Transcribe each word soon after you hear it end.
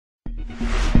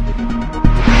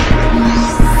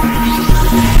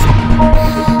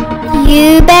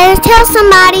You better tell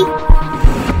somebody.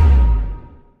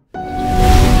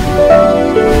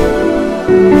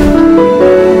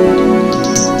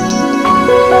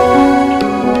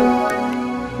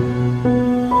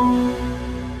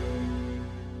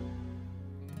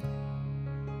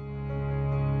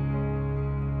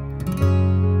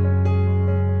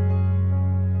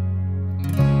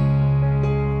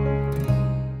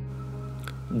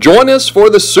 Join us for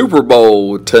the Super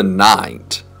Bowl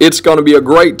tonight. It's going to be a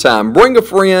great time. Bring a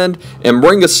friend and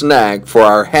bring a snack for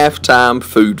our halftime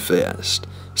food fest.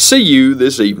 See you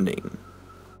this evening.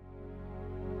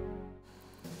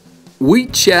 We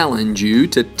challenge you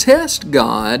to test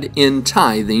God in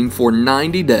tithing for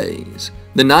 90 days.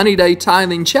 The 90-day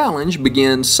tithing challenge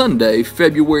begins Sunday,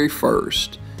 February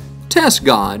 1st. Test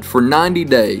God for 90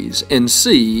 days and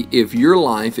see if your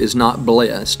life is not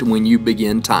blessed when you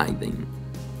begin tithing.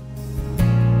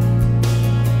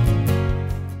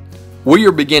 We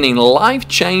are beginning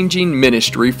life-changing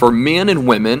ministry for men and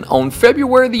women on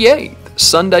February the 8th,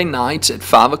 Sunday nights at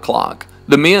 5 o'clock.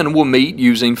 The men will meet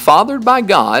using Fathered by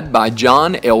God by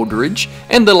John Eldridge,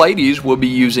 and the ladies will be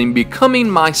using Becoming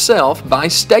Myself by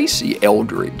Stacy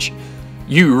Eldridge.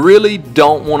 You really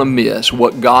don't want to miss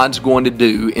what God's going to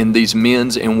do in these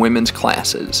men's and women's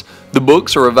classes. The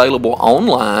books are available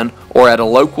online or at a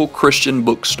local Christian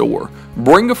bookstore.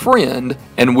 Bring a friend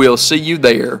and we'll see you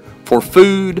there for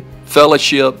food,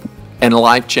 fellowship, and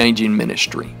life-changing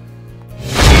ministry.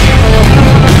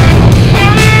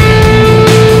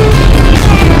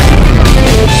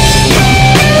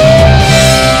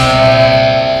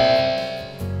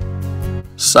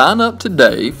 Sign up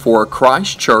today for a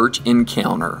Christ Church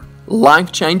Encounter,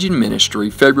 life-changing ministry,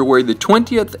 February the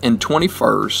 20th and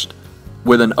 21st,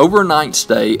 with an overnight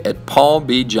stay at Paul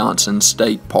B. Johnson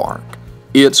State Park.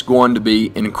 It's going to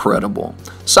be incredible.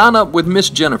 Sign up with Miss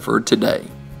Jennifer today.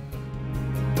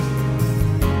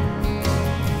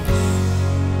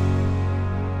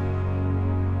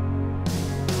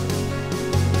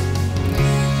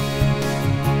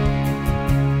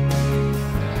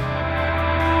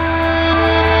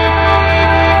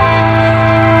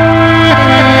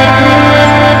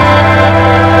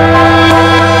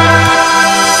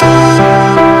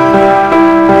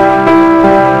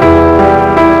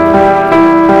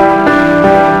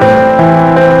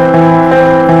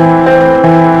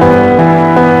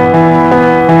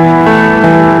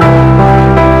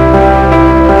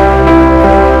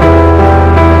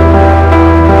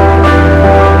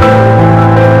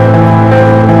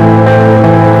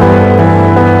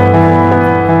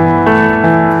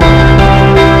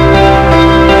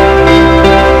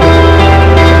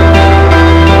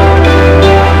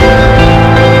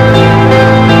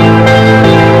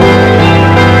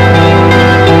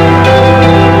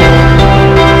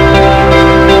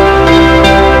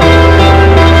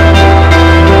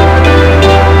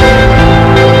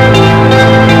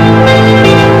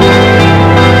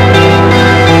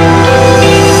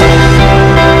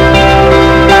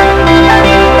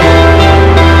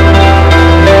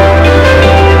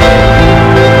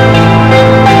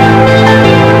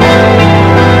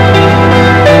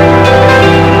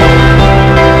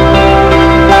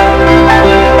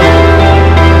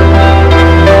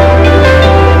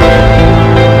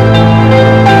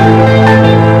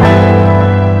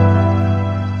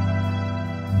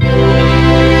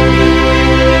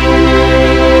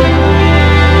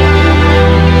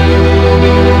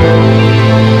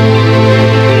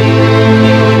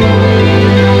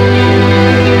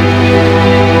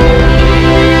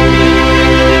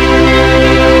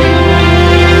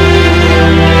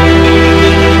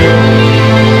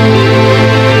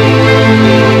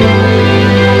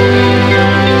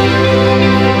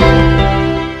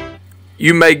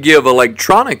 You may give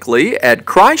electronically at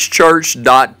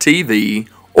christchurch.tv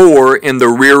or in the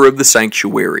rear of the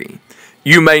sanctuary.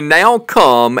 You may now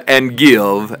come and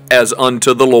give as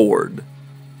unto the Lord.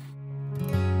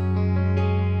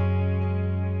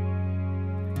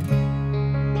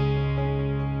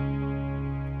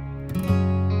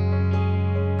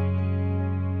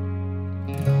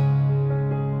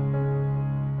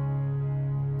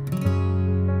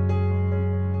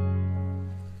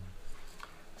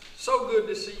 So good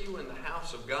to see you in the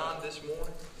house of God this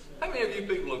morning. How many of you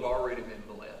people have already been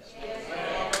blessed? Yes.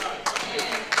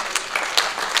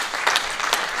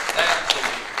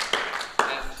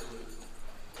 Absolutely.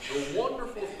 The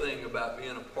wonderful thing about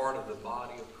being a part of the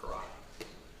body of Christ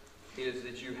is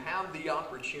that you have the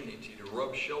opportunity to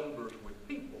rub shoulders with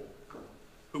people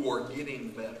who are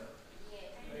getting better.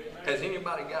 Has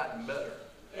anybody gotten better?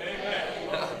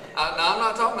 Now, I'm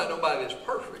not talking about nobody that's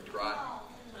perfect, right?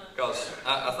 Because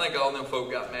I think all them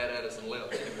folk got mad at us and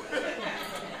left anyway.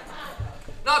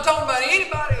 Not talking about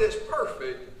anybody that's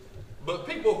perfect, but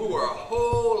people who are a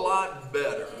whole lot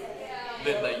better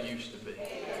than they used to be.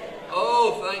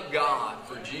 Oh, thank God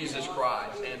for Jesus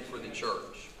Christ and for the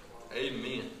church.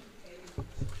 Amen.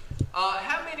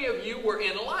 How many of you were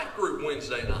in life group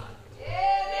Wednesday night?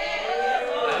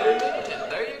 Amen.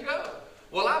 There you go.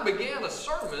 Well, I began a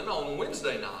sermon on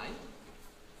Wednesday night,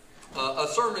 a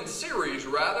sermon series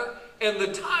rather, and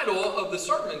the title of the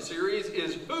sermon series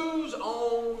is Who's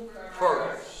On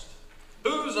First?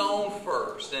 Who's On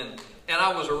First? And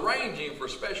I was arranging for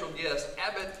special guests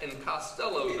Abbott and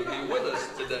Costello to be with us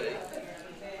today.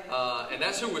 And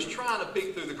that's who was trying to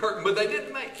peek through the curtain, but they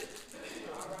didn't make it.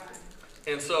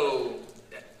 And so,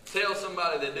 tell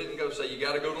somebody that didn't go, say, you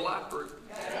got to go to life group.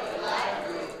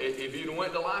 If you'd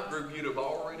went to life group, you'd have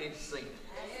already seen it.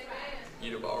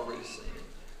 You'd have already seen it.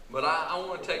 But I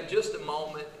want to take just a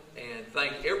moment and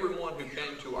thank everyone who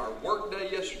came to our work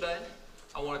day yesterday.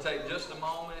 I want to take just a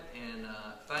moment and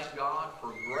thank God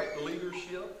for great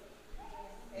leadership,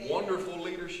 wonderful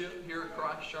leadership here at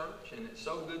Christ Church. And it's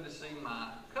so good to see my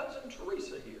cousin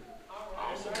Teresa here.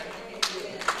 Awesome.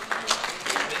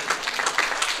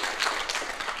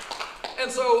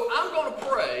 And so I'm going to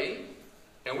pray,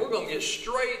 and we're going to get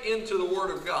straight into the Word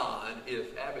of God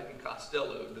if Abbott and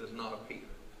Costello does not appear.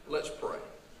 Let's pray.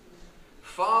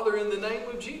 Father, in the name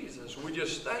of Jesus, we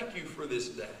just thank you for this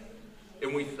day.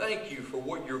 And we thank you for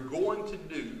what you're going to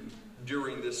do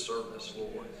during this service,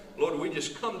 Lord. Lord, we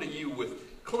just come to you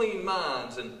with clean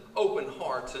minds and open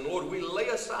hearts. And Lord, we lay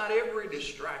aside every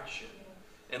distraction.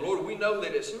 And Lord, we know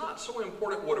that it's not so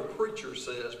important what a preacher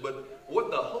says, but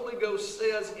what the Holy Ghost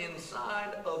says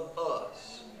inside of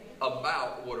us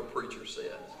about what a preacher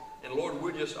says. And Lord,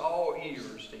 we're just all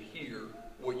ears to hear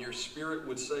what your Spirit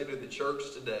would say to the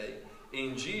church today.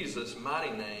 In Jesus'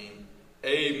 mighty name,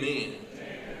 amen.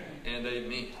 And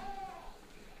amen.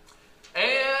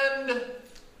 And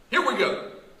here we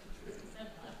go.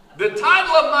 The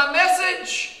title of my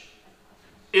message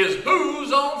is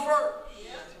Who's On First?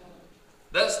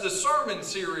 That's the sermon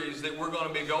series that we're going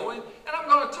to be going. And I'm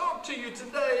going to talk to you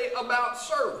today about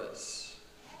service.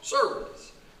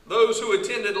 Service. Those who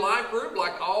attended life group,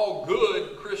 like all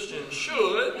good Christians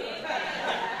should,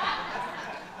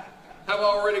 have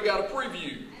already got a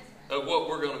preview of what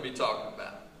we're going to be talking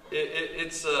about.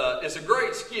 It's a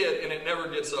great skit and it never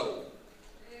gets old.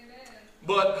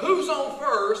 But who's on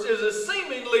first is a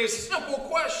seemingly simple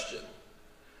question.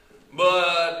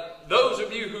 But those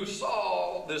of you who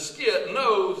saw the skit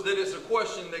knows that it's a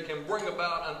question that can bring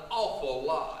about an awful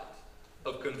lot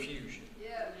of confusion.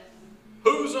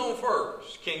 Who's on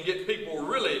first can get people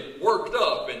really worked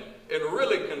up and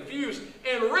really confused.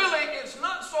 And really, it's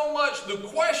not so much the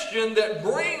question that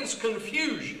brings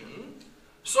confusion,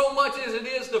 so much as it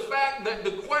is the fact that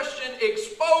the question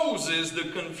exposes the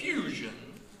confusion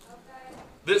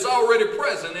that's already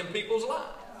present in people's lives.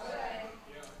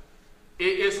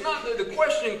 It's not that the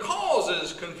question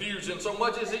causes confusion so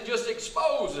much as it just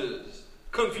exposes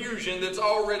confusion that's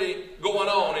already going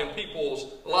on in people's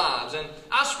lives. And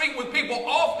I speak with people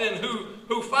often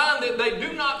who find that they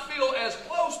do not feel as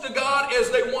close to God as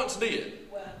they once did.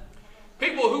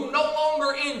 People who no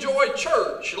longer enjoy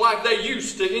church like they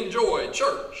used to enjoy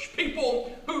church.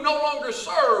 People who no longer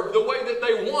serve the way that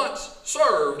they once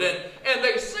served. And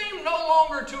they seem no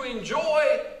longer to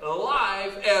enjoy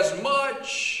life as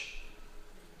much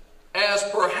as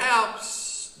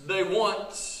perhaps they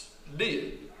once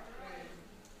did.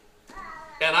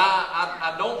 And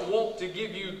I don't want to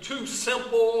give you too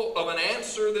simple of an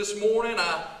answer this morning.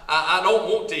 I don't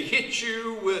want to hit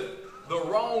you with the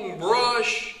wrong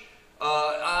brush.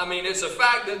 I mean, it's a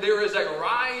fact that there is a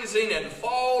rising and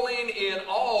falling in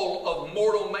all of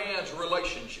mortal man's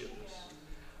relationships.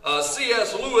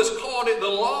 C.S. Lewis called it the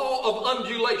law of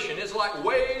undulation. It's like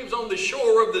waves on the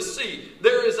shore of the sea.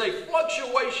 There is a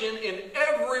fluctuation in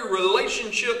every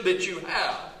relationship that you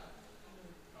have,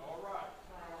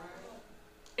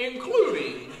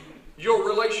 including your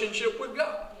relationship with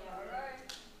God.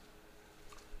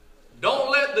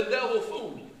 Don't let the devil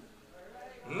fool you.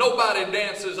 Nobody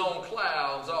dances on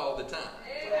clouds all the time.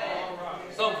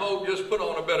 Some folk just put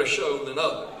on a better show than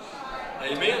others.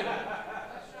 Amen.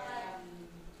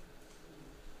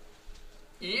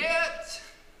 Yet,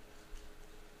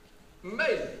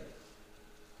 maybe,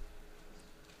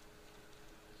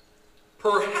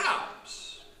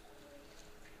 perhaps,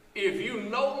 if you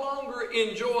no longer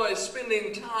enjoy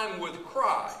spending time with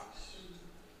Christ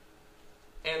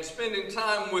and spending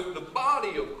time with the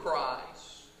body of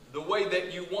Christ the way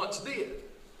that you once did,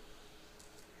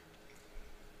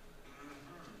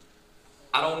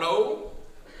 I don't know,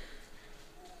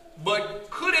 but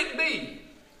could it be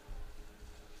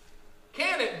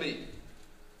Can it be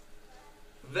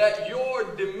that your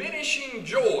diminishing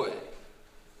joy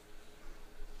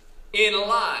in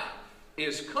life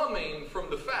is coming from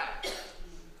the fact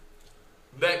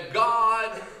that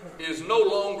God is no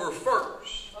longer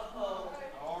first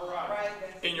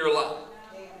in your life?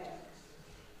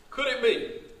 Could it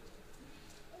be?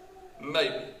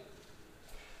 Maybe.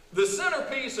 The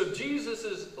centerpiece of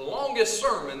Jesus' longest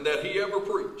sermon that he ever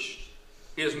preached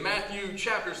is Matthew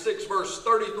chapter 6, verse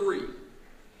 33.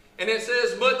 And it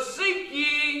says, "But seek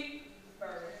ye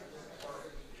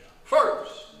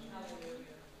first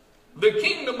the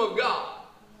kingdom of God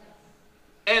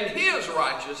and his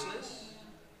righteousness,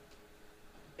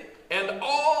 and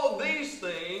all these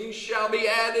things shall be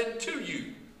added to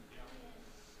you."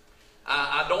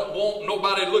 I don't want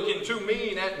nobody looking too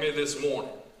mean at me this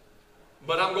morning,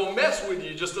 but I'm going to mess with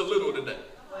you just a little today.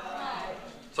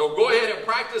 So go ahead and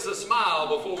practice a smile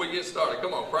before we get started.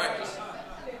 Come on, practice.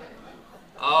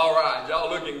 All right, y'all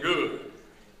looking good.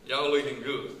 Y'all looking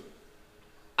good.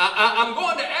 I'm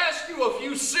going to ask you a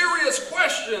few serious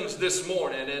questions this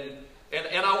morning,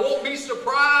 and I won't be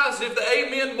surprised if the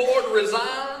Amen board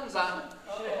resigns. I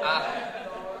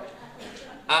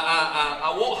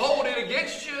won't hold it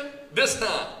against you this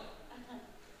time.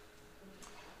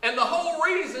 And the whole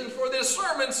reason for this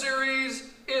sermon series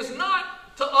is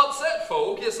not to upset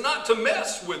folk, it's not to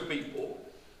mess with people,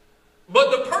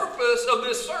 but the purpose of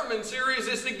this sermon series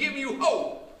is to give you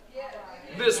hope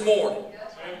this morning.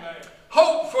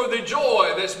 Hope for the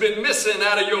joy that's been missing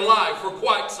out of your life for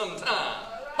quite some time.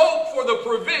 Hope for the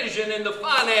provision and the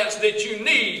finance that you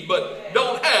need but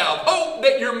don't have. Hope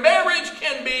that your marriage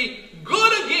can be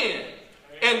good again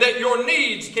and that your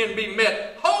needs can be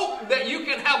met. Hope that you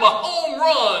can have a home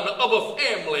run of a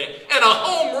family and a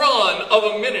home run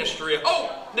of a ministry.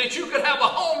 Hope that you could have a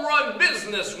home run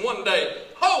business one day.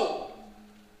 Hope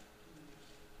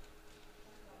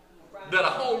that a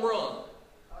home run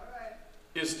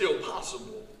is still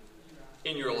possible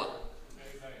in your life.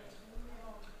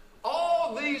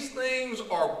 All these things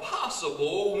are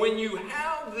possible when you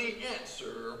have the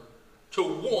answer to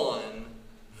one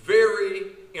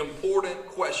very important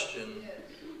question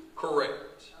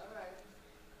correct.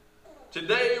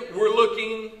 Today we're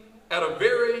looking at a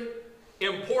very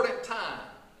important time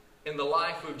in the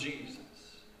life of Jesus.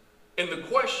 And the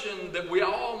question that we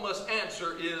all must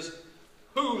answer is,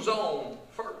 who's on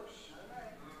first?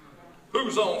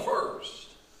 Who's on first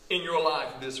in your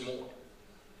life this morning?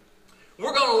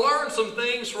 We're going to learn some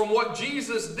things from what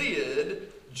Jesus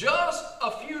did just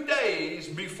a few days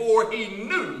before he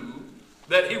knew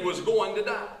that he was going to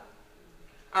die.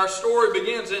 Our story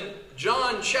begins in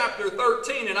John chapter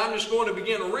 13, and I'm just going to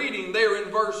begin reading there in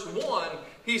verse 1.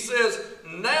 He says,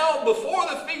 "Now before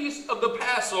the feast of the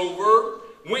Passover,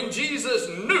 when Jesus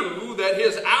knew that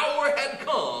his hour had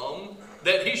come,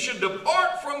 that he should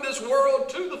depart from this world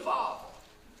to the Father."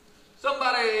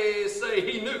 Somebody say,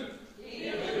 he knew.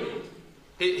 He knew.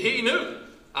 He knew.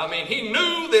 I mean, he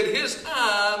knew that his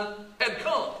time had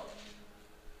come.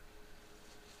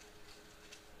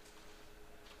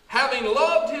 Having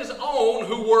loved his own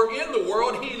who were in the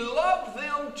world, he loved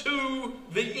them to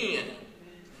the end.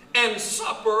 And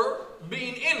supper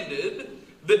being ended,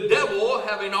 the devil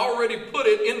having already put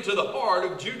it into the heart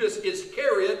of Judas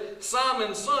Iscariot,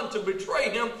 Simon's son, to betray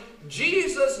him,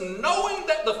 Jesus, knowing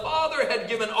that the Father had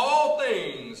given all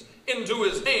things into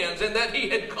his hands and that he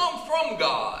had come from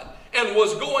God and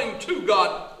was going to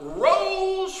God,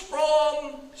 rose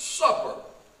from supper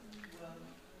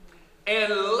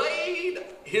and laid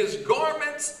his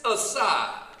garments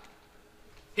aside.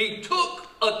 He took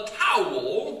a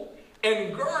towel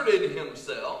and girded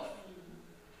himself,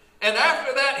 and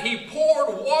after that he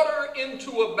poured water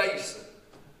into a basin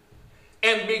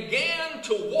and began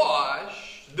to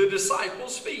wash the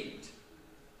disciples' feet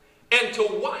and to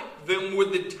wipe them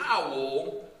with the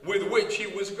towel with which he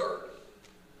was girded.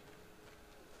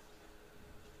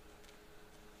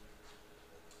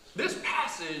 This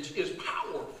passage is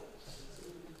powerful.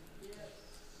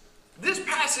 This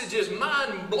passage is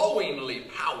mind-blowingly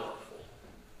powerful.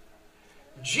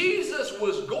 Jesus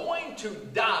was going to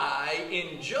die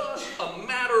in just a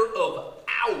matter of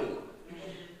hours.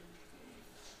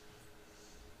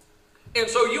 And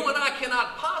so you and I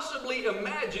cannot possibly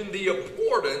imagine the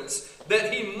importance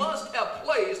that he must have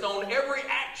placed on every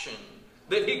action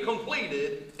that he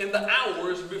completed in the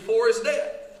hours before his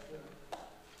death.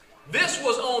 This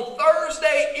was on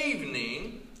Thursday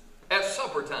evening at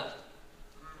supper time.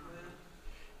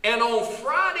 And on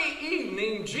Friday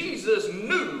evening, Jesus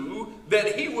knew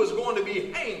that he was going to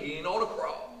be hanging on a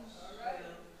cross.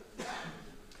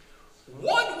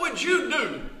 What would you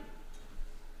do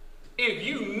if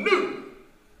you knew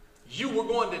you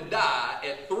going to die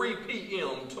at 3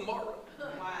 p.m. tomorrow?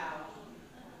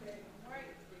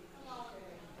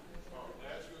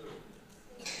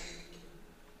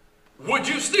 Would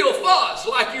you still fuss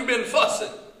like you've been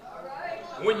fussing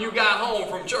when you got home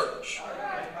from church?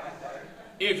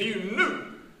 If you knew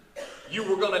you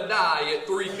were going to die at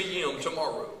 3 p.m.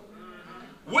 tomorrow.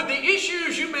 Would the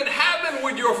issues you've been having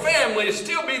with your family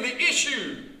still be the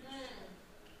issue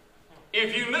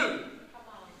if you knew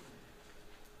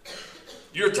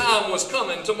your time was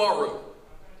coming tomorrow?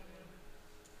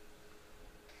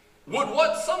 Would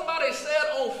what somebody said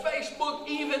on Facebook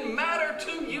even matter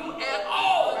to you at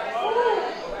all?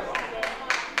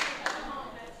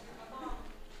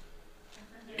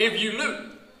 If you knew.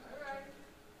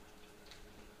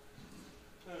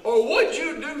 Or would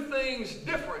you do things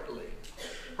differently,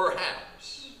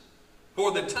 perhaps,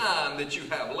 for the time that you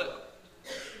have left?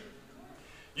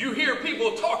 You hear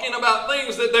people talking about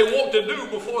things that they want to do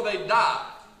before they die.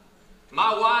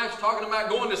 My wife's talking about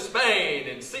going to Spain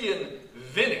and seeing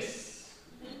Venice,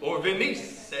 or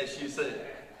Venice, as she said.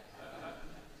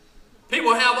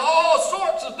 People have all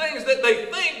sorts of things that they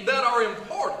think that are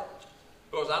important.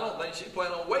 Of course, I don't think she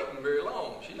planned on waiting very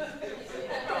long. She's talking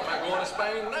about going to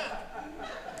Spain now.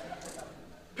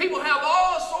 People have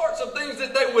all sorts of things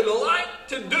that they would like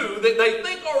to do that they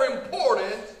think are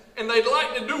important, and they'd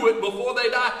like to do it before they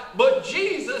die. But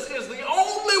Jesus is the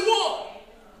only one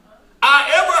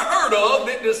I ever heard of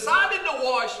that decided to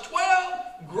wash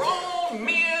 12 grown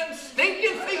men's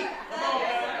stinking feet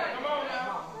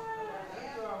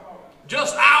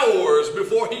just hours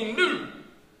before he knew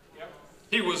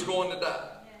he was going to die.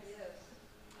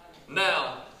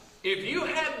 Now, if you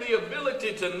had the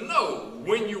ability to know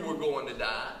when you were going to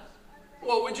die,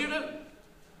 what would you do?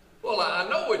 Well, I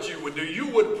know what you would do. You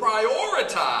would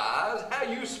prioritize how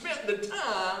you spent the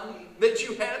time that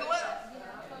you had left.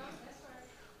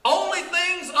 Only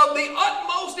things of the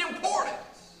utmost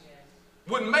importance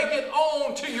would make it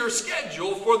on to your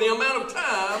schedule for the amount of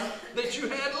time that you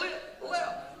had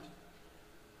left.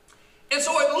 And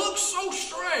so it looks so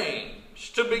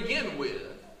strange to begin with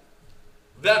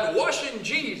that washing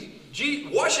feet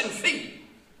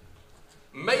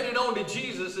made it onto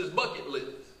Jesus' bucket list.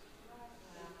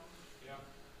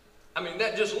 I mean,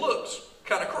 that just looks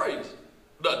kind of crazy,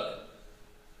 doesn't it?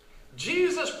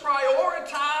 Jesus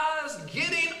prioritized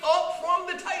getting up from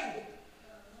the table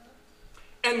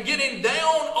and getting down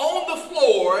on the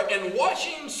floor and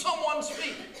washing someone's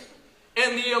feet.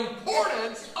 And the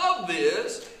importance of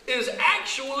this is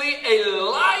actually a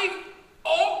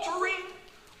life-altering,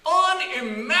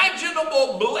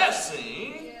 unimaginable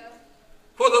blessing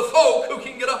for the folk who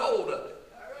can get a hold of it.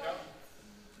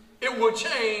 It will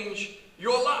change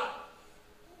your life.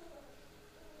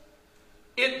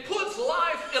 It puts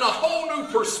life in a whole new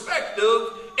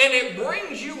perspective, and it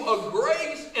brings you a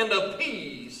grace and a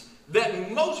peace that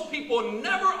most people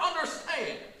never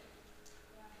understand.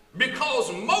 Because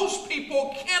most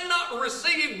people cannot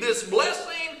receive this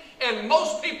blessing, and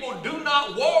most people do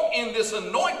not walk in this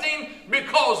anointing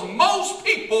because most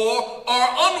people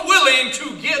are unwilling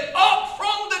to get up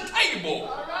from the table.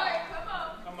 All right,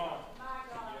 come on.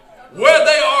 Where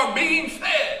they are being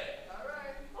fed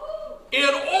in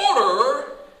order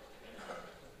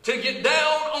to get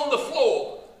down on the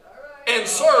floor and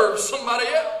serve somebody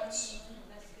else.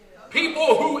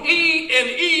 People who eat and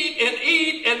eat and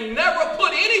eat and never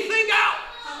put anything out,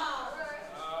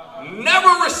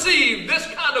 never receive this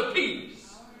kind of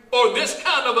peace or this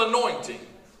kind of anointing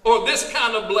or this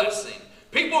kind of blessing.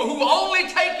 People who only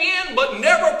take in but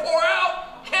never pour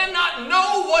out cannot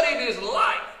know what it is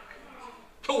like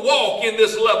to walk in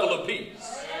this level of peace.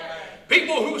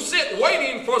 People who sit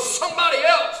waiting for somebody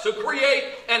else to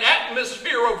create an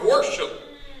atmosphere of worship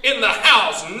in the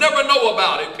house never know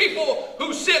about it. People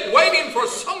who sit waiting for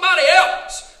somebody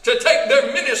else to take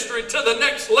their ministry to the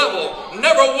next level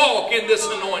never walk in this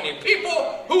anointing.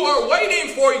 People who are waiting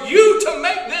for you to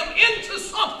make them into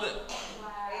something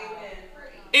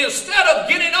instead of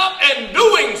getting up and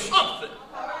doing something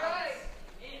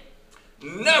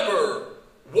never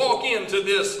walk into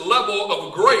this level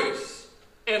of grace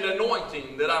and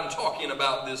anointing that I'm talking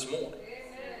about this morning.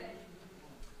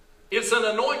 It's an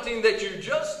anointing that you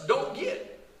just don't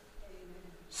get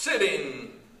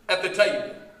sitting at the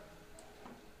table.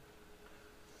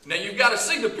 Now you've got to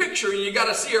see the picture and you got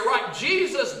to see it right.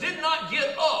 Jesus did not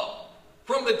get up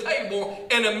from the table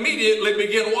and immediately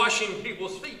begin washing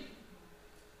people's feet.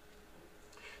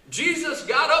 Jesus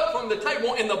got up from the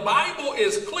table, and the Bible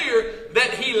is clear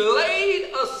that he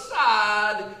laid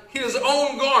aside his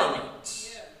own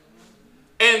garments.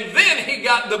 And then he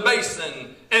got the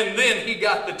basin, and then he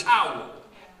got the towel.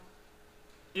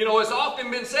 You know, it's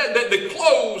often been said that the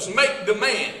clothes make the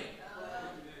man.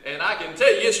 And I can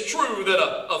tell you it's true that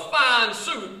a fine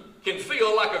suit can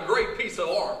feel like a great piece of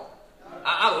art.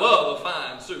 I love a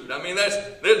fine suit. I mean, there's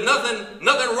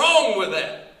nothing wrong with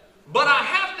that. But I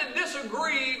have to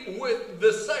disagree with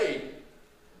the saying.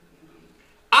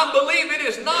 I believe it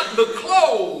is not the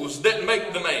clothes that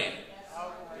make the man,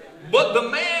 but the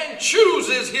man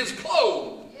chooses his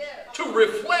clothes to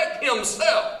reflect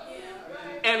himself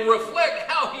and reflect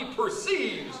how he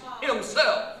perceives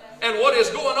himself and what is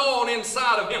going on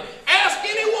inside of him. Ask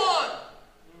anyone.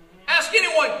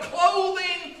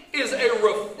 Clothing is a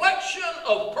reflection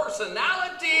of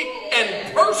personality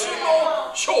and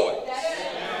personal choice.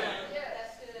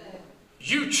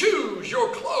 You choose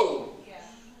your clothes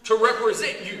to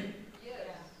represent you.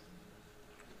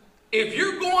 If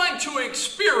you're going to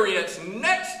experience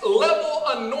next level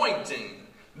anointing,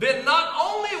 then not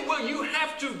only will you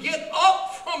have to get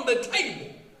up from the table,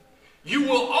 you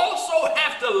will also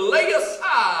have to lay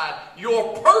aside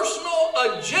your personal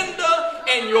agenda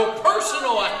and your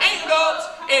personal hang-ups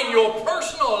and your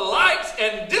personal likes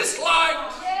and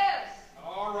dislikes.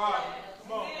 All right.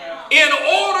 Come on, Pastor. In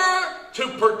order to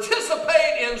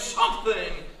participate in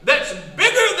something that's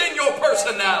bigger than your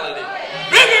personality,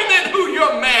 bigger than who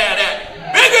you're mad at,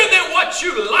 bigger than what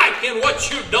you like and what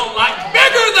you don't like,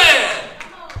 bigger than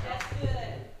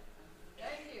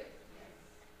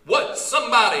what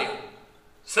somebody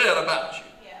said about you.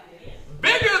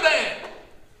 Bigger than.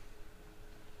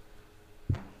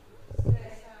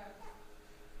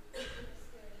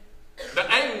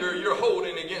 The anger you're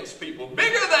holding against people.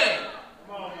 Bigger than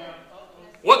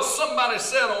what somebody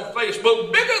said on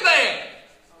Facebook. Bigger than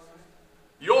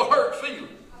your hurt feelings.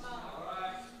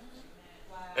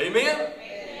 Amen?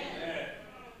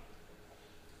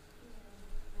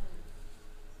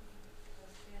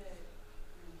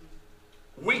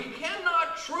 We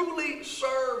cannot truly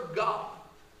serve God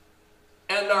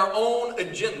and our own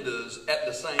agendas at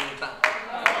the same time.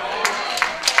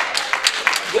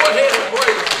 Go ahead and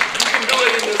praise Him. You can do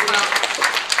it in this house.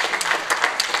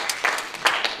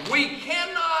 We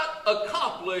cannot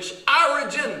accomplish our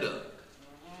agenda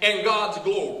and God's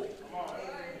glory.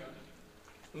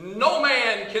 No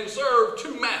man can serve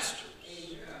two masters.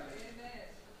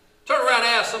 Turn around and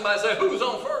ask somebody, say, who's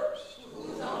on first?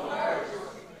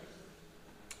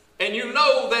 And you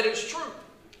know that it's true.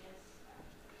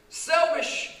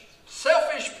 Selfish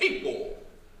people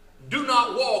do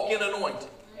not walk in anointing.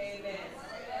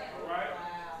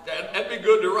 That'd be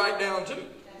good to write down too.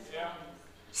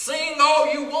 Sing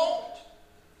all you want.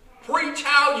 Preach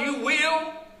how you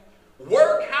will.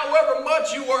 Work however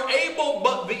much you are able,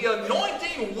 but the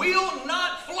anointing will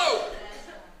not flow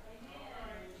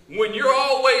when you're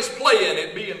always playing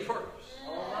at being first.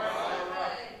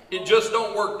 It just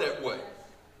don't work that way.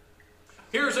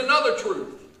 Here's another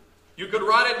truth. You could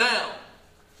write it down.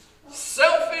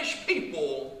 Selfish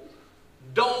people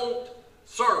don't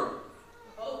serve.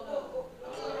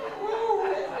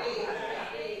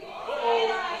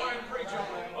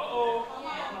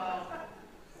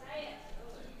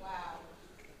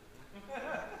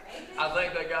 I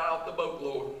think they got off the boat,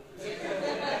 Lord.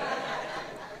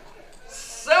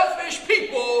 Selfish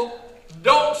people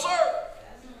don't serve.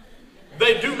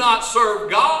 They do not serve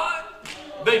God.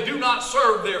 They do not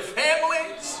serve their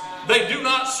families. They do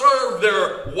not serve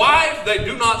their wife. They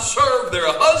do not serve their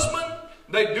husband.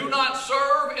 They do not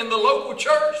serve in the local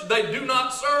church. They do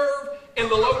not serve in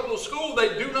the local school.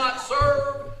 They do not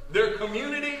serve their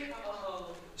community.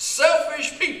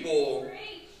 Selfish people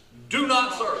do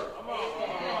not serve.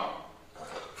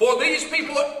 For these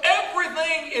people,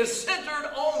 everything is centered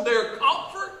on their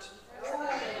comfort.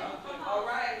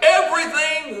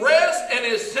 Everything rests and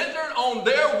is centered on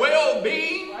their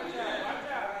well-being.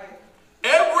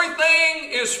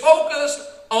 Everything is focused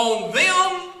on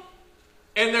them.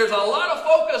 And there's a lot of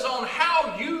focus on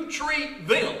how you treat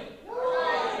them.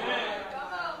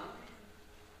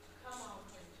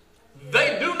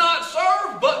 They do not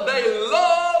serve, but they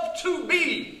love to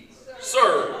be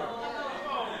served.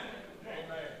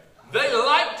 They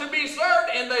like to be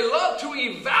served and they love to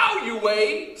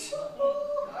evaluate.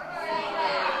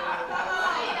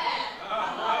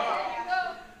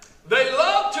 They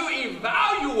love to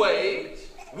evaluate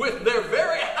with their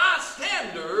very high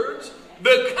standards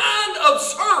the kind of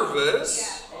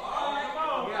service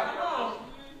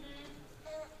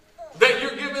that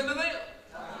you're giving to them.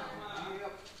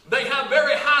 They have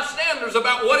very high standards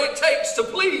about what it takes to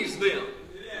please them.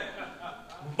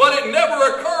 But it never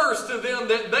occurs to them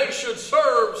that they should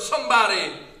serve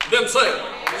somebody themselves.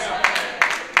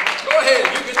 Go ahead,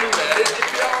 you can do that.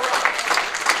 It'll be all right.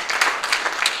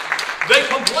 They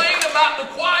complain about the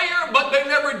choir, but they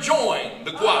never joined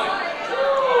the choir.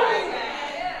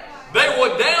 They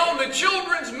were down the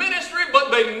children's ministry,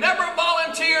 but they never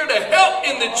volunteered to help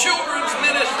in the children's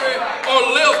ministry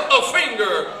or lift a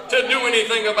finger to do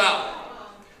anything about it.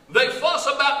 They fuss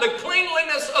about the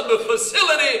cleanliness of the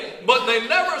facility, but they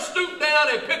never stoop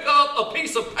down and pick up a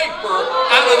piece of paper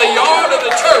out of the yard of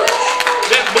the church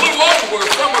that blew over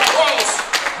from across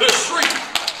the street.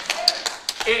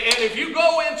 And if you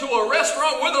go into a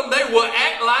restaurant with them, they will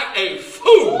act like a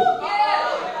fool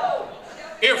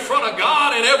in front of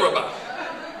God and everybody.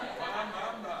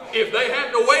 If they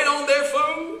had to wait on their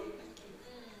food,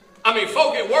 I mean,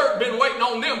 folk at work been waiting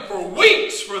on them for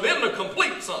weeks for them to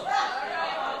complete something.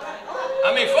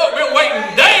 I mean, folk been waiting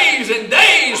days and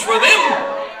days for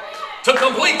them to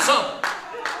complete something.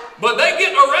 But they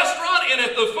get in a restaurant, and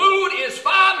if the food is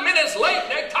 5 minutes late,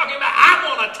 they're talking about, I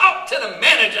want to talk to the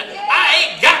manager.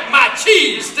 I ain't got my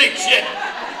cheese sticks yet.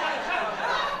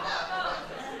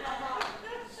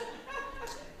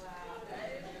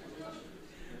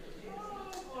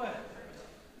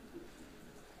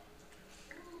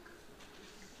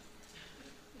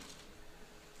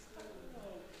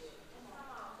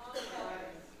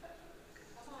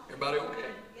 Everybody okay?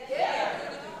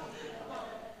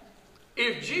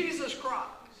 If Jesus Christ,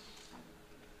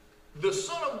 the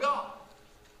Son of God,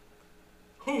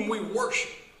 whom we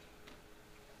worship,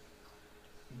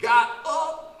 got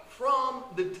up from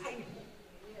the table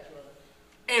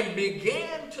and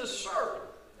began to serve,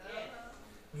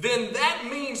 then that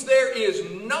means there is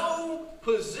no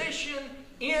position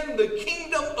in the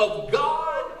kingdom of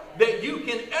God that you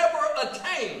can ever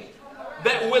attain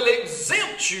that will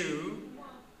exempt you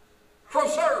from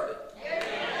serving.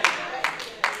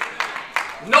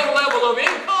 No level of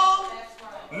income,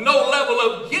 no level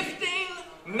of gifting,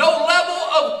 no level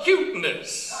of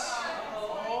cuteness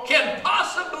can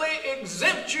possibly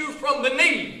exempt you from the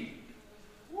need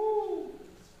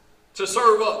to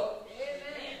serve others.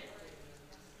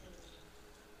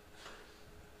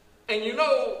 And you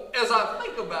know, as I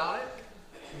think about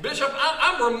it, Bishop,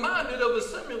 I'm reminded of a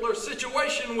similar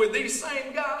situation with these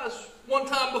same guys one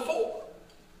time before.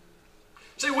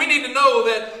 See, we need to know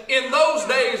that in those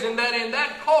days and that in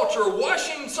that culture,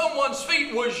 washing someone's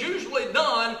feet was usually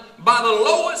done by the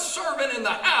lowest servant in the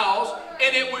house,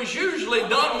 and it was usually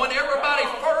done when everybody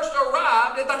first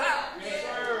arrived at the house.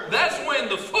 That's when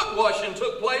the foot washing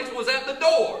took place, was at the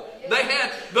door. They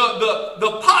had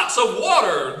the pots of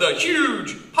water, the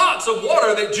huge pots of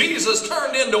water that Jesus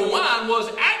turned into wine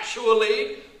was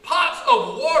actually pots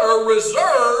of water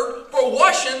reserved for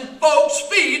washing folks'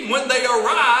 feet when they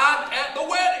arrived at the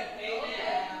wedding.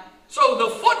 Amen. So the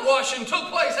foot washing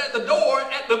took place at the door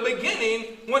at the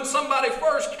beginning when somebody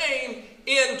first came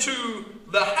into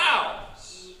the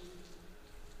house.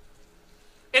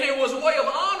 And it was a way of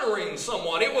honoring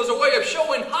someone. It was a way of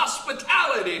showing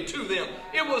hospitality to them.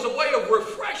 It was a way of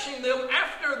refreshing them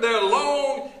after their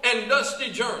long and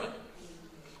dusty journey.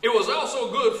 It was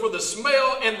also good for the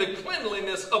smell and the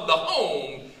cleanliness of the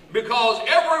home because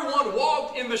everyone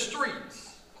walked in the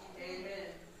streets, amen,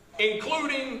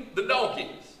 including the donkeys.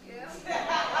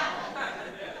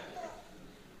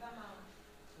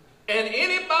 And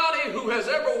anybody who has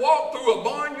ever walked through a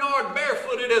barnyard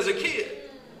barefooted as a kid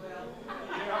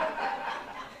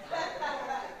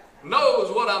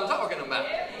knows what I'm talking about.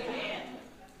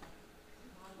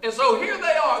 And so here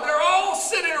they are. They're all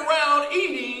sitting around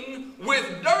eating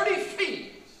with dirty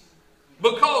feet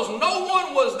because no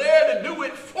one was there to do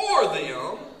it for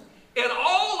them, and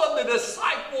all of the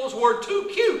disciples were too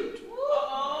cute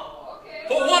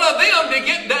for one of them to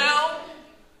get down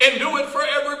and do it for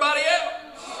everybody else.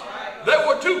 They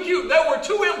were too cute. They were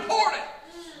too important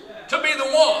to be the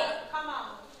one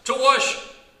to wash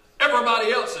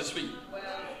everybody else's feet.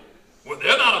 Well,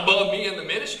 they're not above me in the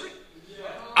ministry.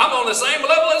 I'm on the same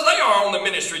level as they are on the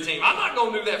ministry team. I'm not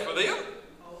going to do that for them.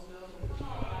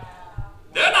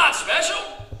 They're not special.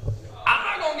 I'm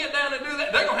not going to get down and do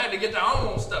that. They're going to have to get their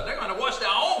own stuff. They're going to wash their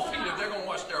own feet if they're going to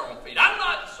wash their own feet. I'm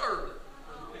not serving.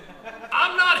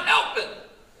 I'm not helping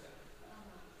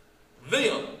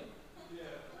them.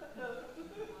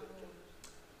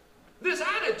 This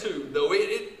attitude, though,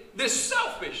 this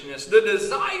selfishness, the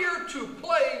desire to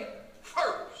play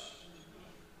first,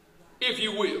 if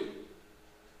you will,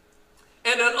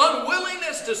 and an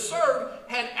unwillingness to serve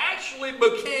had actually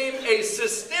became a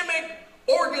systemic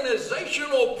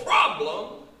organizational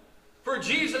problem for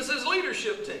Jesus'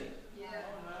 leadership team. Yeah.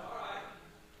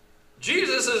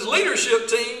 Jesus' leadership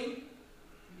team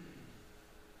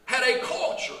had a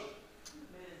culture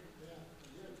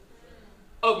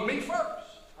of me first.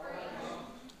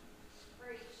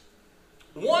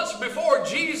 One once before,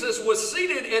 Jesus was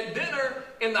seated at dinner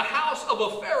in the house of a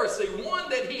Pharisee, one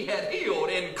that he had healed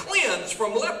and cleansed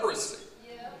from leprosy.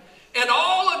 And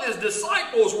all of his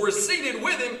disciples were seated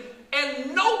with him,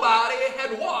 and nobody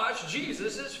had washed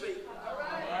Jesus' feet.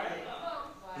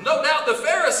 No doubt the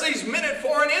Pharisees meant it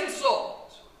for an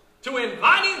insult, to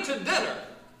invite him to dinner,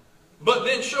 but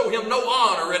then show him no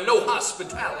honor and no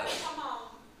hospitality.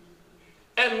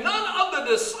 And none of the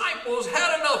disciples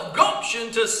had enough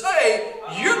gumption to say,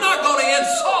 you're not going to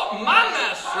insult my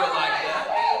master like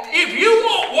that. If you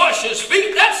won't wash his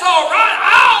feet, that's all right.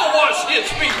 I'll wash his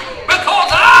feet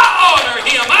because I honor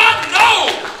him. I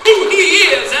know who he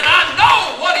is and I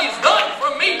know what he's done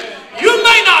for me. You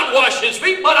may not wash his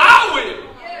feet, but I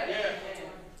will.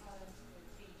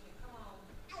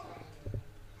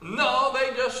 No,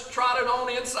 they just trotted on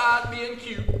inside being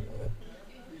cute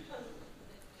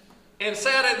and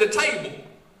sat at the table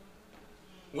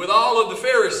with all of the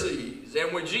Pharisees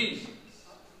and with Jesus,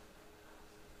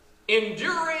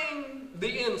 enduring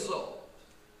the insult.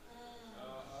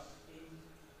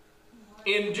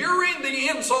 Enduring the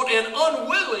insult and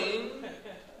unwilling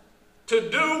to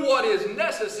do what is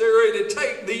necessary to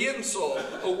take the insult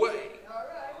away.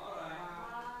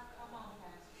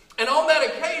 And on that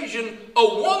occasion, a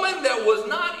woman that was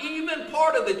not even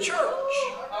part of the church.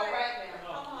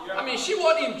 I mean, she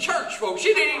wasn't even church folk.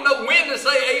 She didn't even know when to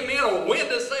say amen or when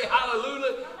to say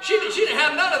hallelujah. She didn't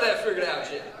have none of that figured out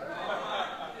yet.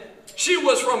 She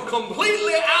was from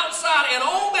completely outside. And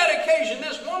on that occasion,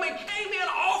 this woman came in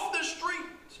off the street.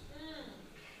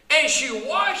 And she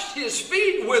washed his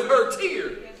feet with her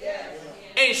tears.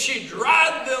 And she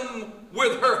dried them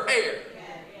with her hair.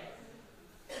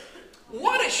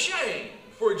 What a shame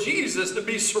for Jesus to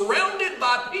be surrounded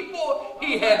by people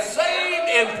he had saved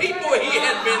and people he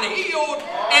had been healed,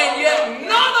 and yet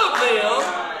none of them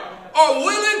are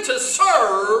willing to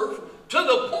serve to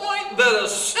the point that a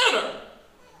sinner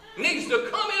needs to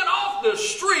come in off the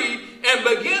street and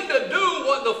begin to do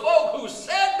what the folk who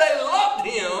said they loved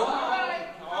him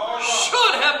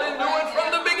should have been doing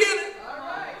from the beginning.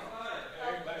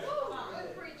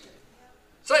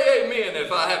 Say amen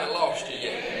if I haven't lost you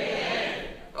yet.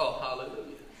 Oh, hallelujah.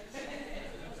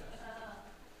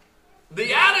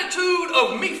 The attitude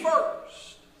of me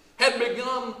first had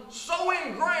become so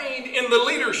ingrained in the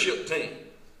leadership team.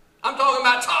 I'm talking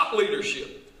about top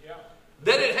leadership.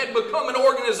 That it had become an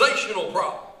organizational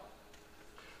problem.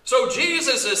 So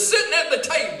Jesus is sitting at the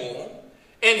table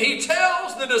and he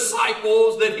tells the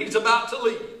disciples that he's about to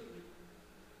leave.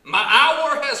 My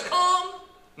hour has come.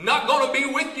 Not going to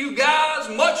be with you guys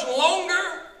much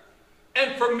longer.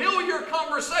 And familiar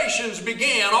conversations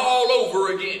began all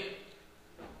over again.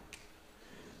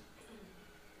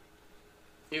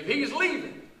 If he's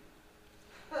leaving,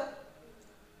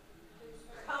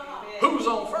 who's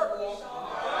on first?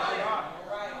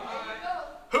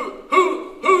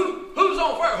 Who's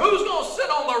on first? Who's going to sit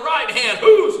on the right hand?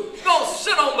 Who's going to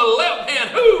sit on the left hand?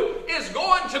 Who is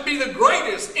going to be the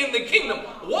greatest in the kingdom?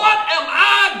 What am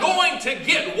I going to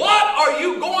get? What are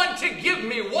you going to give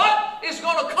me? What is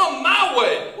going to come my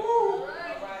way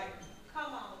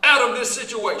out of this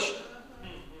situation?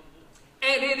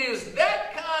 And it is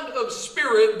that kind of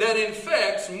spirit that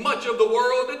infects much of the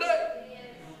world today.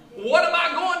 What am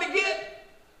I going to get?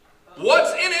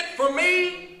 What's in it for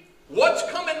me? What's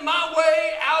coming my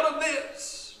way out of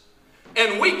this?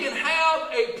 And we can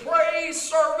have a praise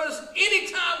service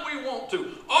anytime we want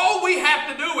to. All we have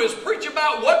to do is preach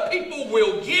about what people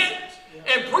will get,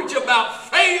 and preach about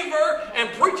favor, and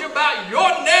preach about your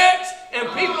next, and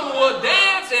people will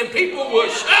dance, and people will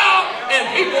shout,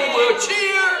 and people will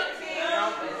cheer.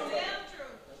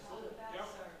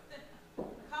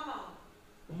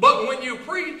 But when you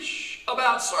preach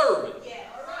about serving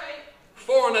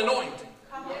for an anointing,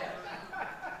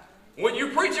 when you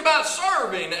preach about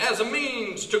serving as a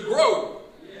means to grow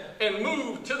and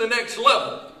move to the next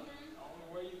level,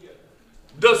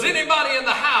 does anybody in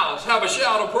the house have a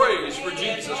shout of praise for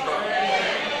Jesus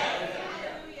Christ?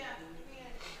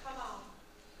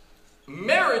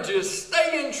 Marriages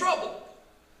stay in trouble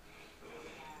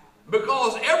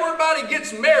because everybody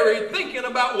gets married thinking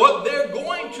about what they're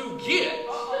going to get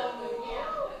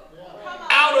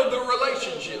out of the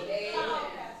relationship,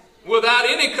 without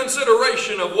any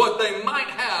consideration of what they might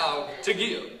have to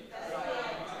give.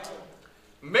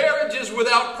 Marriages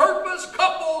without purpose,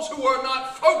 couples who are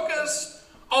not focused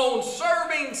on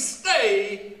serving,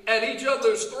 stay at each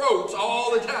other's throats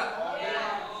all the time.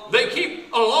 They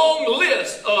keep a long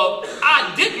list of,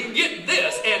 I didn't get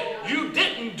this, and you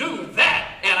didn't do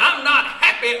that, and I'm not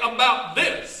happy about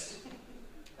this.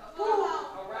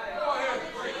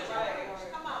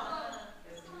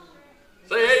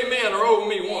 Say amen or owe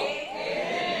me one.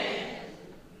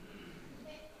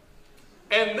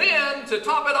 to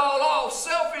top it all off,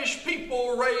 selfish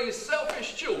people raise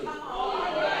selfish children.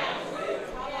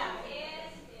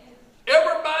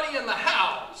 Everybody in the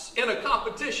house in a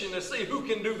competition to see who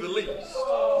can do the least.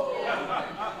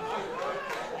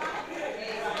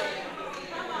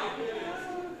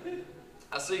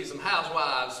 I see some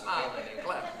housewives smiling and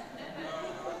clapping.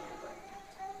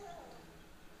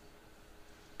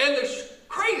 And the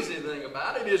crazy thing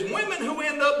about it is women who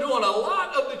end up doing a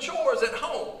lot of the chores at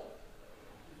home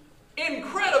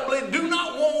incredibly do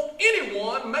not want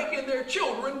anyone making their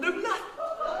children do nothing.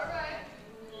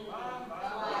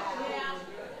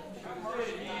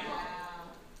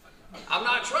 I'm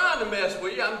not trying to mess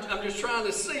with you. I'm just trying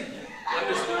to see you.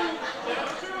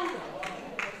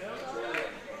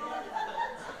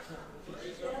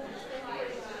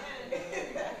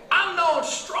 I've known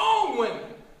strong women.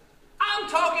 I'm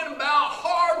talking about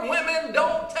hard women.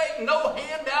 Don't take no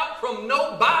handout from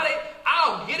nobody.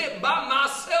 I'll get it by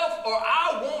myself or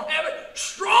I won't have it.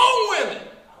 Strong women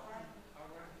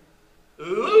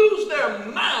lose their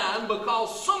mind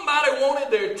because somebody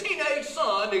wanted their teenage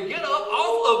son to get up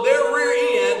off of their rear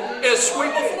end and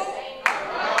sweep a floor.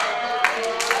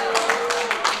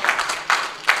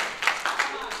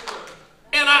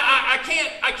 And I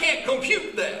can't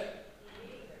compute that.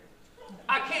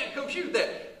 I can't compute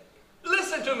that.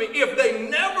 Listen to me. If they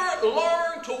never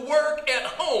learn to work at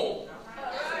home,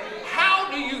 how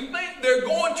do you think they're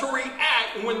going to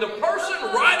react when the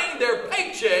person writing their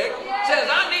paycheck says,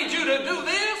 I need you to do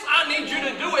this, I need you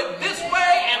to do it this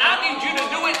way, and I need you to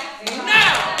do it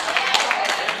now?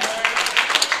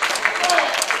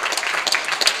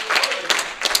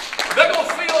 They're going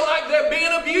to feel like they're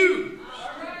being abused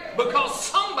because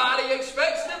somebody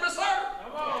expects them to serve.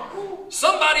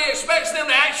 Somebody expects them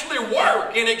to actually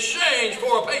work in exchange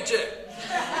for a paycheck.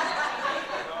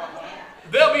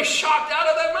 They'll be shocked out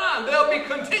of their mind. They'll be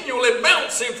continually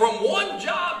bouncing from one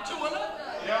job to another.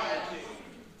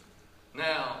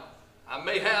 Now, I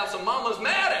may have some mamas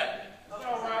mad at me,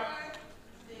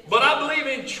 but I believe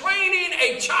in training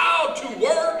a child to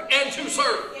work and to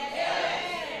serve.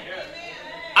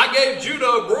 I gave Judah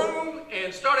a broom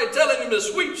and started telling him to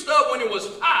sweep stuff when he was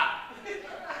 5.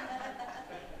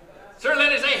 Sir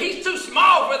Lenny said, he's too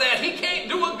small for that. He can't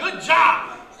do a good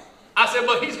job. I said,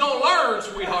 but he's going to learn,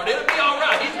 sweetheart. It'll be all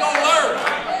right. He's going to learn.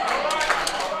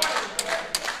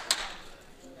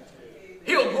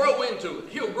 He'll grow into it.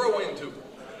 He'll grow into it.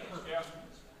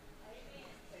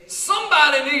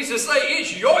 Somebody needs to say,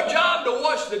 it's your job to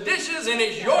wash the dishes and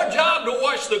it's your job to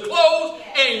wash the clothes,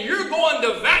 and you're going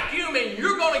to vacuum and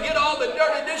you're going to get all the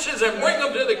dirty dishes and bring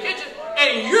them to the kitchen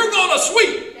and you're going to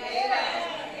sweep.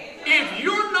 If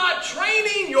you're not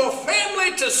training your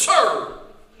family to serve,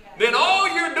 then all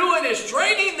you're doing is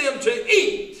training them to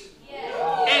eat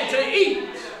and to eat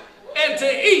and to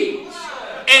eat.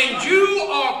 And you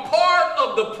are part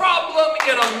of the problem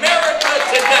in America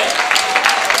today.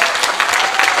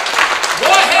 Go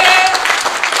ahead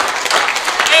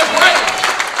and pray.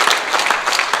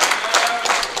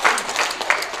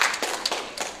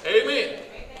 Amen.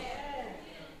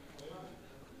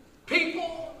 People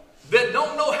that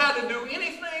don't know how to do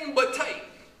anything but take.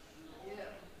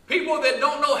 People that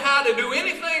don't know how to do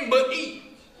anything but eat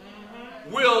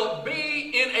will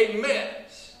be in a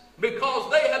mess because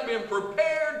they have been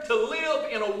prepared to live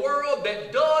in a world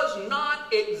that does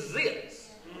not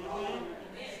exist.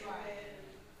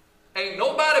 Ain't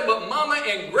nobody but mama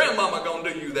and grandmama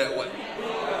gonna do you that way.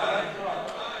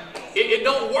 It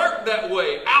don't work that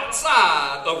way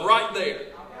outside of right there.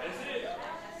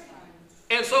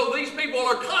 And so these people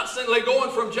are constantly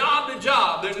going from job to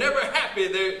job. They're never happy.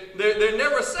 They're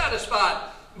never satisfied.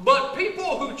 But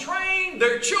people who train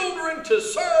their children to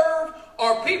serve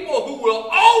are people who will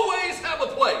always have a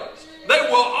place. They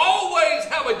will always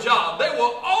have a job. They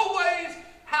will always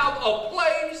have a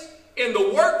place in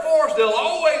the workforce. They'll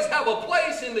always have a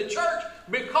place in the church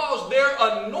because their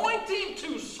anointing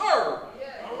to serve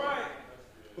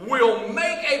will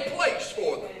make a place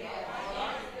for them.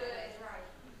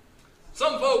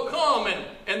 Some folk come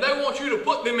and they want you to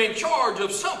put them in charge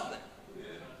of something.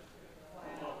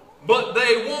 But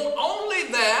they want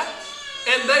only that,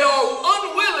 and they are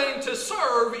unwilling to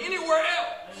serve anywhere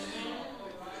else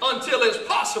until it's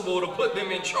possible to put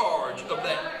them in charge of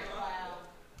that.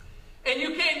 And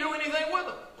you can't do anything with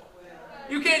them.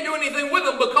 You can't do anything with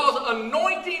them because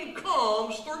anointing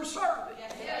comes through service.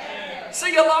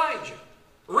 See Elijah.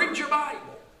 Read your Bible.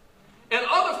 And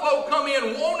other folk come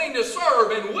in wanting to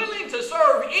serve and willing to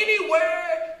serve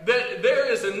anywhere that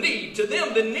there is a need. To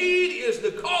them, the need is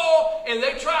the call, and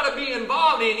they try to be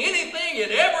involved in anything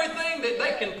and everything that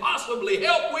they can possibly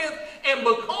help with. And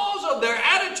because of their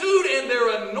attitude and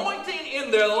their anointing in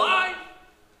their life,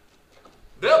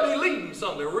 They'll be leading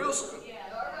something real soon.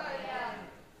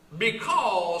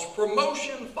 Because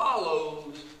promotion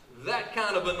follows that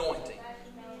kind of anointing.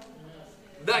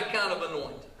 That kind of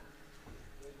anointing.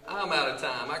 I'm out of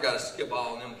time. I got to skip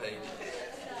all them pages.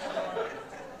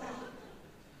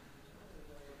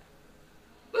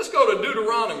 Let's go to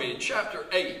Deuteronomy chapter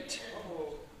 8,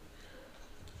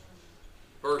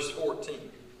 verse 14.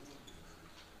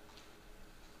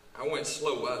 I went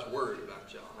slow. I was worried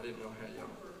about y'all. I didn't know how y'all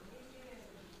were.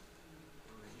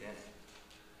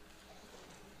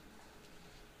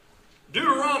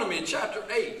 Deuteronomy chapter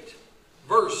 8,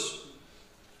 verse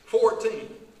 14.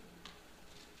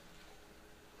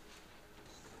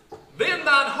 Then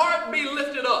thine heart be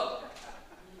lifted up,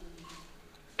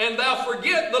 and thou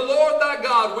forget the Lord thy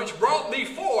God, which brought thee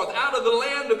forth out of the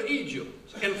land of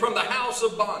Egypt, and from the house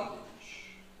of bondage.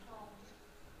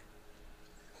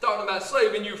 Talking about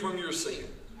saving you from your sin.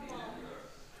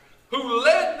 Who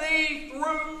led thee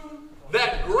through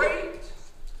that great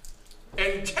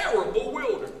and terrible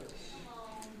wilderness,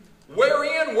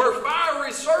 wherein were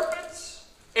fiery serpents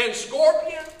and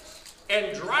scorpions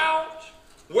and drought,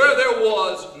 where there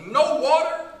was no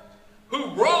water,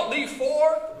 who brought thee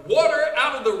forth water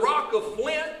out of the rock of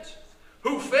flint,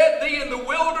 who fed thee in the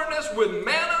wilderness with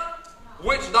manna,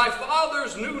 which thy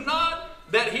fathers knew not,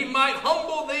 that he might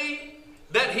humble thee,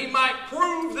 that he might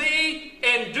prove thee,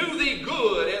 and do thee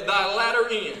good at thy latter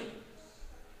end.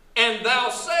 And thou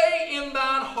say in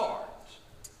thine heart,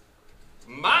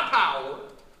 my power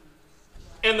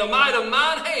and the might of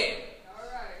mine hand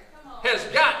has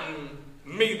gotten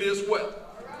me this wealth.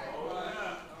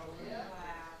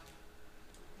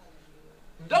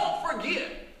 Don't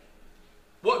forget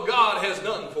what God has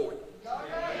done for you.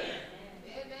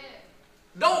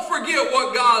 Don't forget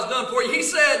what God's done for you. He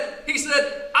said,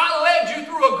 I led you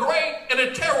through a great and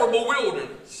a terrible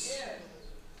wilderness.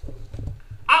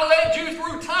 I led you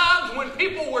through times when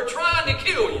people were trying to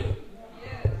kill you.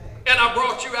 And I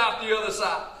brought you out the other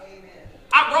side.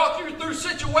 I brought you through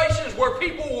situations where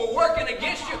people were working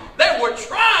against you. They were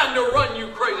trying to run you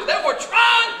crazy. They were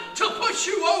trying to push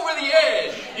you over the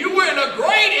edge. You were in a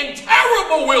great and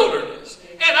terrible wilderness.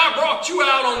 And I brought you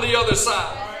out on the other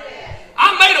side.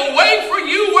 I made a way for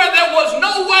you where there was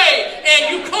no way.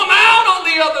 And you come out on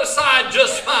the other side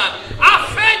just fine.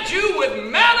 I fed you with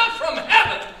manna from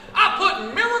heaven. I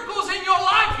put miracles in your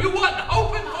life you wasn't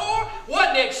hoping for,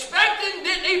 wasn't expecting,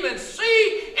 didn't even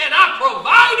see, and I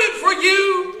provided for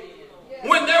you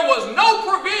when there was no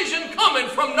provision coming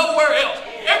from nowhere else.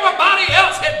 Everybody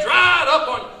else had dried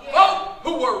up on folk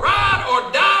who were ride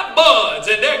or die buds,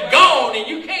 and they're gone, and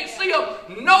you can't see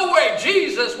them nowhere.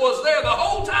 Jesus was there the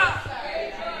whole time.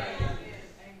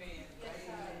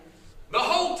 The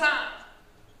whole time.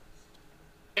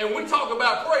 And we talk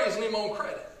about praising Him on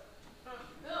credit.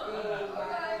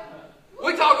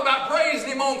 We talk about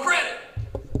praising Him on credit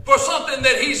for something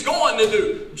that He's going to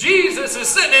do. Jesus is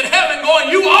sitting in heaven going,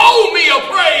 you owe me a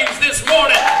praise this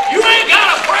morning. You ain't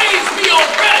got to praise me on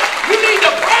credit. You need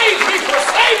to praise me for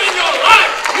saving your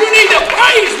life. You need to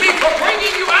praise me for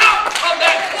bringing you out of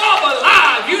that club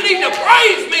alive. You need to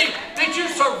praise me that you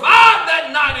survived that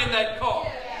night in that car.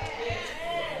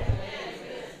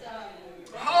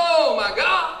 Oh my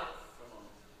God.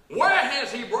 Where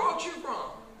has He brought you from?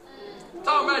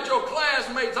 Talking about your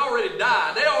classmates already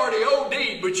died. They already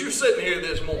OD'd, but you sitting here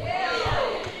this morning.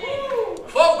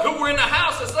 Folk who were in the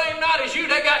house the same night as you,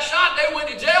 they got shot, they went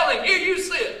to jail, and here you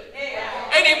sit.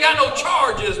 Ain't even got no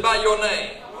charges by your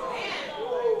name.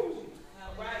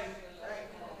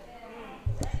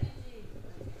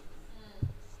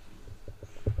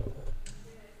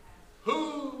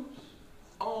 Who's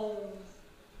on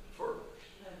first?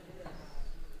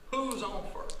 Who's on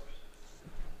first?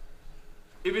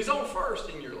 If He's on first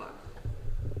in your life,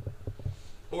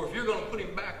 or if you're going to put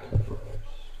Him back on first,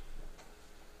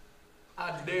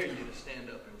 I dare you to stand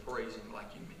up and praise Him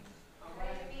like you mean it.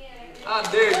 I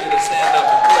dare you to stand up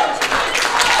and praise Him like you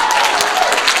mean it.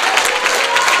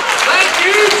 Thank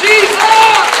you, Jesus!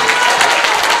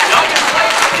 Y'all can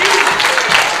thank Jesus.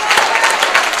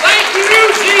 Thank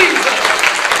you, Jesus!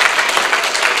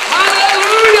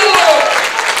 Hallelujah, Lord!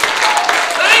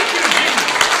 Thank you, Jesus!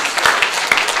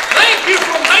 Thank you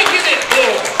for making it,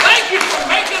 Lord. Thank you for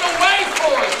making a way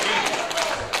for us, Jesus.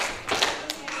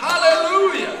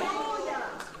 Hallelujah.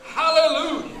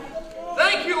 Hallelujah.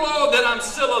 Thank you, Lord, that I'm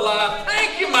still alive.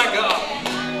 Thank you, my God,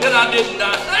 that I didn't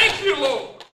die. Thank you, Lord.